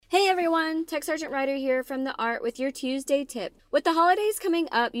everyone, Tech Sergeant Rider here from the Art with your Tuesday tip. With the holidays coming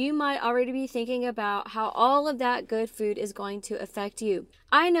up, you might already be thinking about how all of that good food is going to affect you.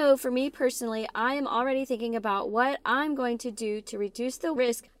 I know for me personally, I am already thinking about what I'm going to do to reduce the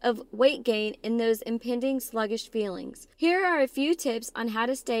risk of weight gain and those impending sluggish feelings. Here are a few tips on how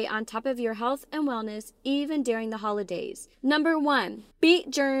to stay on top of your health and wellness even during the holidays. Number 1,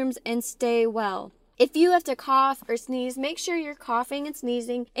 beat germs and stay well. If you have to cough or sneeze, make sure you're coughing and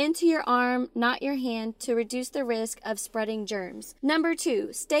sneezing into your arm, not your hand, to reduce the risk of spreading germs. Number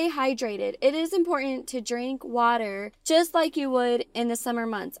 2, stay hydrated. It is important to drink water just like you would in the summer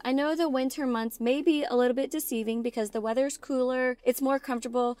months. I know the winter months may be a little bit deceiving because the weather's cooler, it's more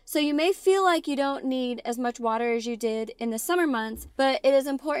comfortable, so you may feel like you don't need as much water as you did in the summer months, but it is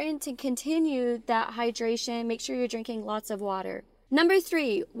important to continue that hydration. Make sure you're drinking lots of water. Number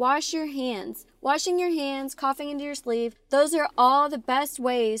 3, wash your hands. Washing your hands, coughing into your sleeve, those are all the best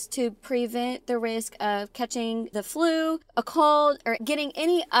ways to prevent the risk of catching the flu, a cold, or getting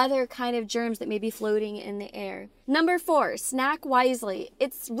any other kind of germs that may be floating in the air. Number 4, snack wisely.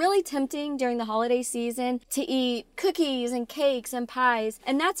 It's really tempting during the holiday season to eat cookies and cakes and pies,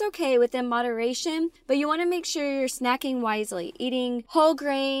 and that's okay within moderation, but you want to make sure you're snacking wisely, eating whole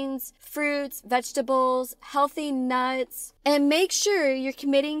grains, fruits, vegetables, healthy nuts, and make sure you're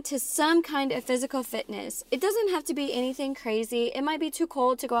committing to some kind of physical fitness. It doesn't have to be anything crazy. It might be too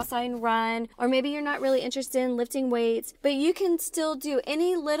cold to go outside and run, or maybe you're not really interested in lifting weights, but you can still do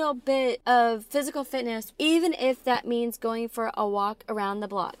any little bit of physical fitness, even if that means going for a walk around the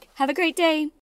block. Have a great day.